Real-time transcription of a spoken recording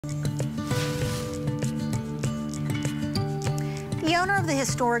The owner of the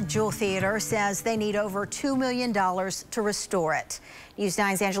historic Jewel Theater says they need over $2 million to restore it. News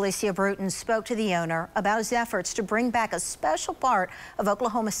 9's Angelicia Bruton spoke to the owner about his efforts to bring back a special part of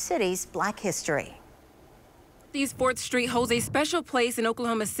Oklahoma City's Black history. East 4th Street holds a special place in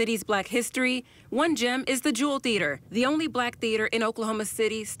Oklahoma City's Black history. One gem is the Jewel Theater, the only Black theater in Oklahoma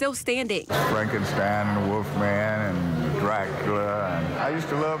City still standing. Frankenstein and the Wolfman and Dracula. And I used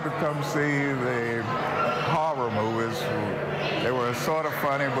to love to come see the horror movies. They were sort of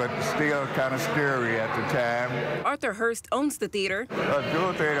funny, but still kind of scary at the time. Arthur Hurst owns the theater.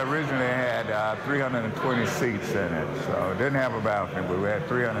 Jewel Theater originally had 320 seats in it, so it didn't have a balcony, but we had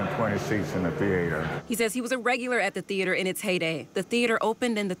 320 seats in the theater. He says he was a regular at the theater in its heyday. The theater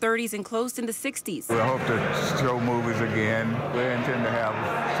opened in the 30s and closed in the 60s. We hope to show movies again. We intend to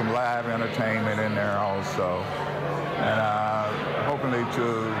have some live entertainment in there also, and hopefully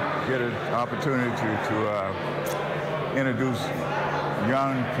to get an opportunity to introduce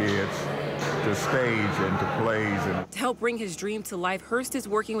young kids to stage and to plays. To help bring his dream to life, Hurst is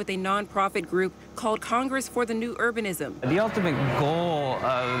working with a nonprofit group called Congress for the New Urbanism. The ultimate goal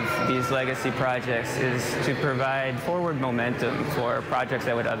of these legacy projects is to provide forward momentum for projects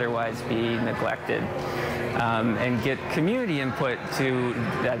that would otherwise be neglected, and get community input to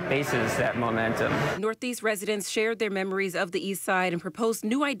that basis, that momentum. Northeast residents shared their memories of the East Side and proposed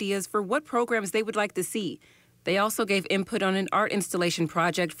new ideas for what programs they would like to see. They also gave input on an art installation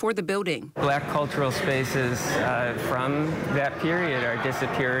project for the building. Black cultural spaces from that period are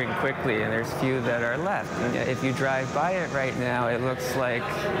disappearing quickly, and there's few that are left. And if you drive by it right now, it looks like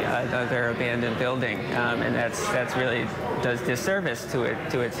another abandoned building, and that's really does disservice to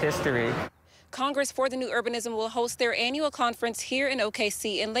its history. Congress for the New Urbanism will host their annual conference here in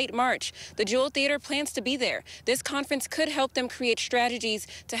OKC in late March. The Jewel Theater plans to be there. This conference could help them create strategies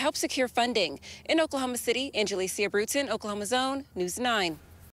to help secure funding. In Oklahoma City, Angelicia Bruton, Oklahoma's Own, News 9.